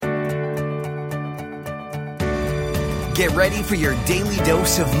Get ready for your daily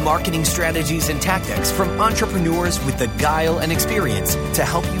dose of marketing strategies and tactics from entrepreneurs with the guile and experience to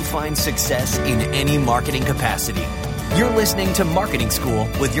help you find success in any marketing capacity. You're listening to Marketing School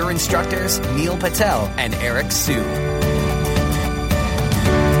with your instructors, Neil Patel and Eric Siu.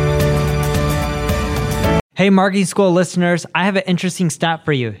 Hey, Marketing School listeners, I have an interesting stat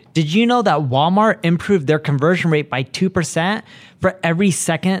for you. Did you know that Walmart improved their conversion rate by 2% for every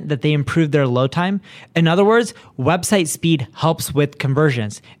second that they improved their load time? In other words, website speed helps with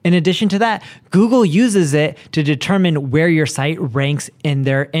conversions. In addition to that, Google uses it to determine where your site ranks in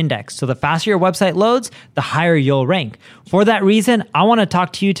their index. So the faster your website loads, the higher you'll rank. For that reason, I want to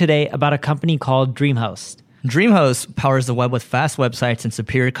talk to you today about a company called DreamHost. DreamHost powers the web with fast websites and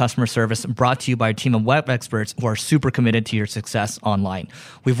superior customer service, brought to you by a team of web experts who are super committed to your success online.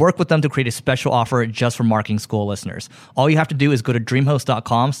 We've worked with them to create a special offer just for Marketing School listeners. All you have to do is go to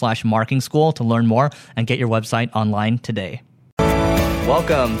dreamhost.com/marketing school to learn more and get your website online today.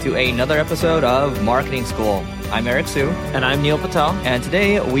 Welcome to another episode of Marketing School. I'm Eric Siu. And I'm Neil Patel. And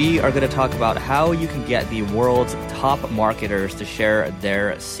today we are going to talk about how you can get the world's top marketers to share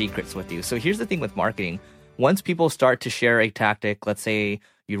their secrets with you. So here's the thing with marketing. Once people start to share a tactic, let's say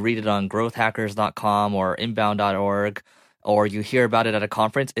you read it on growthhackers.com or inbound.org, or you hear about it at a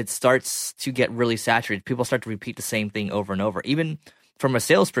conference, it starts to get really saturated. People start to repeat the same thing over and over. Even from a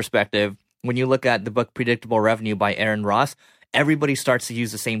sales perspective, when you look at the book Predictable Revenue by Aaron Ross, everybody starts to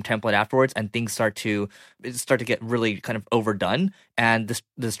use the same template afterwards, and things start to get really kind of overdone, and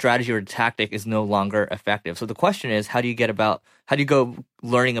the strategy or tactic is no longer effective. So the question is, how do you go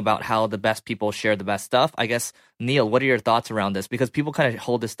learning about how the best people share the best stuff? I guess, Neil, what are your thoughts around this? Because people kind of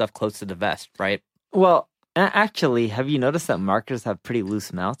hold this stuff close to the vest, right? Well, actually, have you noticed that marketers have pretty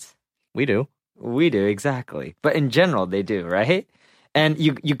loose mouths? We do. We do, exactly. But in general, they do, right? And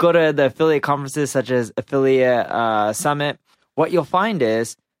you go to the affiliate conferences such as Affiliate Summit. What you'll find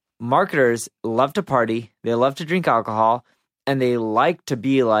is marketers love to party, they love to drink alcohol, and they like to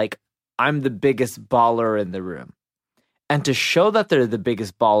be like, I'm the biggest baller in the room. And to show that they're the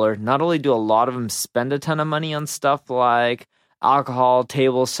biggest baller, not only do a lot of them spend a ton of money on stuff like alcohol,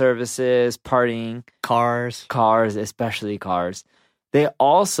 table services, partying, cars, especially cars, they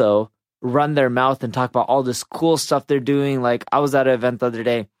also run their mouth and talk about all this cool stuff they're doing. Like, I was at an event the other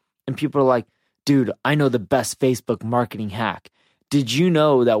day, and people are like, dude, I know the best Facebook marketing hack. Did you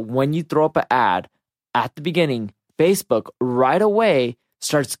know that when you throw up an ad at the beginning, Facebook right away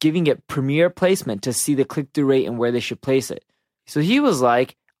starts giving it premier placement to see the click-through rate and where they should place it? So he was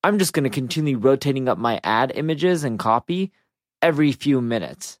like, I'm just going to continue rotating up my ad images and copy every few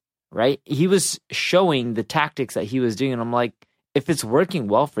minutes, right? He was showing the tactics that he was doing. And I'm like, if it's working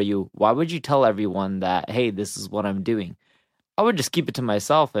well for you, why would you tell everyone that, hey, this is what I'm doing? I would just keep it to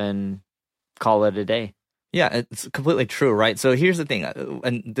myself and call it a day. Yeah, it's completely true, right? So here's the thing,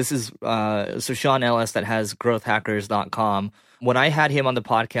 and this is so Sean Ellis that has growthhackers.com. When I had him on the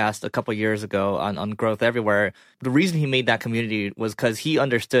podcast a couple years ago on Growth Everywhere, the reason he made that community was because he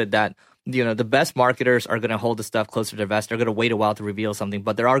understood that, you know, the best marketers are going to hold the stuff closer to their vest. They're going to wait a while to reveal something,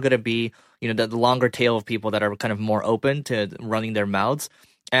 but there are going to be, you know, the longer tail of people that are kind of more open to running their mouths.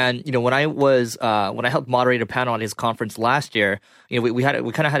 And, you know, when I helped moderate a panel at his conference last year, you know, we kind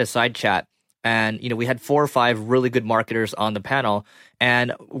of had a side chat. And, you know, we had 4 or 5 really good marketers on the panel.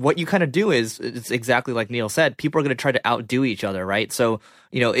 And what you kind of do is, it's exactly like Neil said, people are going to try to outdo each other, right? So,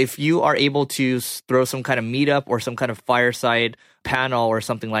 you know, if you are able to throw some kind of meetup or some kind of fireside panel or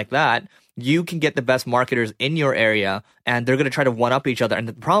something like that, you can get the best marketers in your area, and they're going to try to one-up each other. And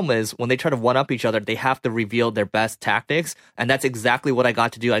the problem is, when they try to one-up each other, they have to reveal their best tactics. And that's exactly what I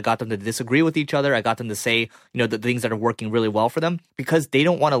got to do. I got them to disagree with each other. I got them to say, you know, the things that are working really well for them, because they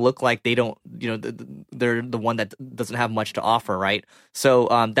don't want to look like they don't, you know, they're the one that doesn't have much to offer, right? So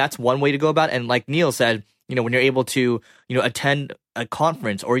that's one way to go about it. And like Neil said, you know, when you're able to, you know, attend a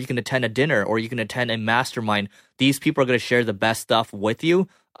conference, or you can attend a dinner, or you can attend a mastermind, these people are going to share the best stuff with you.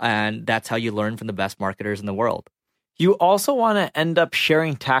 And that's how you learn from the best marketers in the world. You also want to end up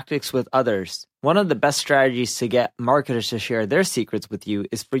sharing tactics with others. One of the best strategies to get marketers to share their secrets with you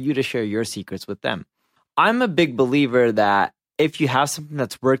is for you to share your secrets with them. I'm a big believer that if you have something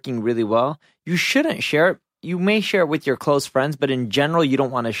that's working really well, you shouldn't share it. You may share it with your close friends, but in general, you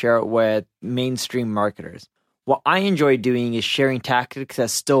don't want to share it with mainstream marketers. What I enjoy doing is sharing tactics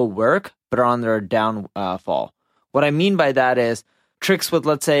that still work, but are on their downfall. What I mean by that is tricks with,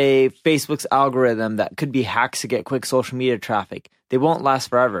 let's say, Facebook's algorithm that could be hacks to get quick social media traffic. They won't last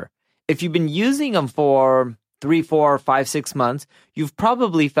forever. If you've been using them for 3, 4, 5, 6 months, you've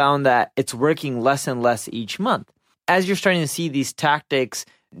probably found that it's working less and less each month. As you're starting to see these tactics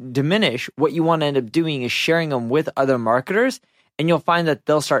diminish, what you want to end up doing is sharing them with other marketers, and you'll find that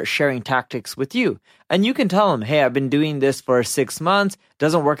they'll start sharing tactics with you. And you can tell them, hey, I've been doing this for 6 months.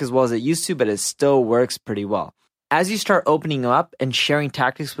 Doesn't work as well as it used to, but it still works pretty well. As you start opening up and sharing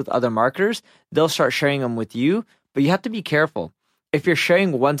tactics with other marketers, they'll start sharing them with you, but you have to be careful. If you're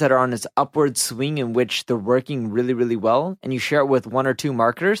sharing ones that are on this upward swing in which they're working really, really well, and you share it with 1 or 2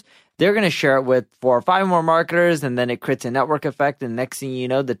 marketers, they're going to share it with 4 or 5 more marketers, and then it creates a network effect, and next thing you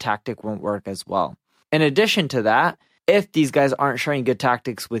know, the tactic won't work as well. In addition to that, if these guys aren't sharing good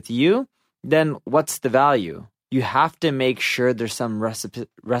tactics with you, then what's the value? You have to make sure there's some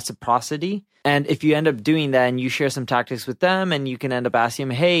reciprocity. And if you end up doing that and you share some tactics with them and you can end up asking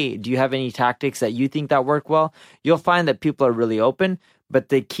them, hey, do you have any tactics that you think that work well? You'll find that people are really open. But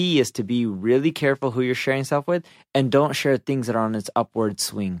the key is to be really careful who you're sharing stuff with and don't share things that are on its upward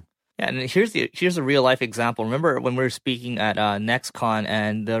swing. Yeah, and here's a real life example. Remember when we were speaking at NextCon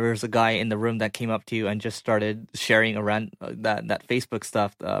and there was a guy in the room that came up to you and just started sharing around that Facebook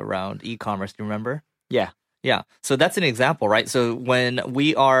stuff around e-commerce. Do you remember? Yeah. Yeah. So that's an example, right? So when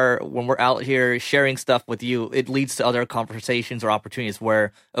we're out here sharing stuff with you, it leads to other conversations or opportunities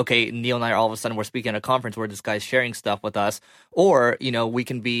where, okay, Neil and I are all of a sudden we're speaking at a conference where this guy's sharing stuff with us, or, we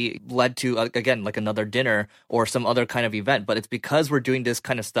can be led to, again, like another dinner or some other kind of event. But it's because we're doing this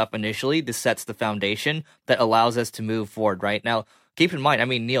kind of stuff initially, this sets the foundation that allows us to move forward, right? Now, keep in mind, I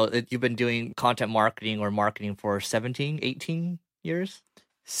mean, Neil, you've been doing content marketing or marketing for 17, 18 years?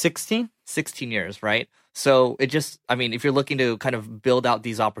 16 years, right? So it just, I mean, if you're looking to kind of build out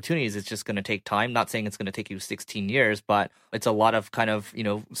these opportunities, it's just going to take time. Not saying it's going to take you 16 years, but it's a lot of kind of,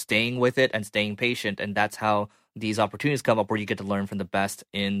 staying with it and staying patient. And that's how these opportunities come up where you get to learn from the best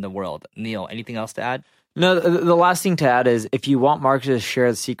in the world. Neil, anything else to add? No, the last thing to add is if you want marketers to share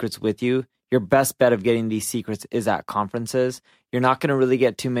the secrets with you, your best bet of getting these secrets is at conferences. You're not going to really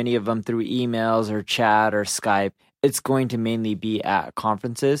get too many of them through emails or chat or Skype. It's going to mainly be at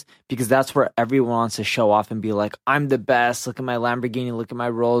conferences because that's where everyone wants to show off and be like, I'm the best. Look at my Lamborghini. Look at my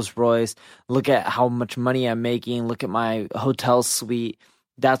Rolls Royce. Look at how much money I'm making. Look at my hotel suite.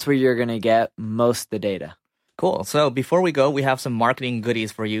 That's where you're going to get most of the data. Cool. So before we go, we have some marketing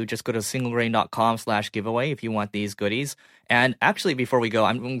goodies for you. Just go to singlegrain.com/giveaway if you want these goodies. And actually, before we go,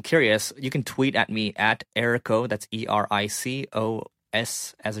 I'm curious. You can tweet at me at Erico. That's ERICO.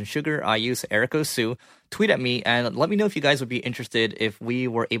 S as in sugar, I use Erico Sue. Tweet at me and let me know if you guys would be interested if we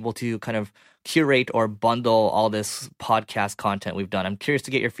were able to kind of curate or bundle all this podcast content we've done. I'm curious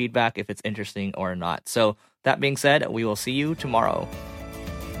to get your feedback if it's interesting or not. So that being said, we will see you tomorrow.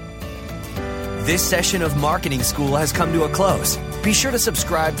 This session of Marketing School has come to a close. Be sure to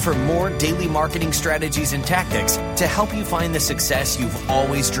subscribe for more daily marketing strategies and tactics to help you find the success you've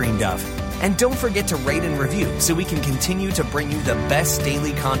always dreamed of. And don't forget to rate and review so we can continue to bring you the best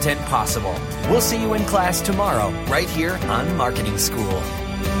daily content possible. We'll see you in class tomorrow, right here on Marketing School.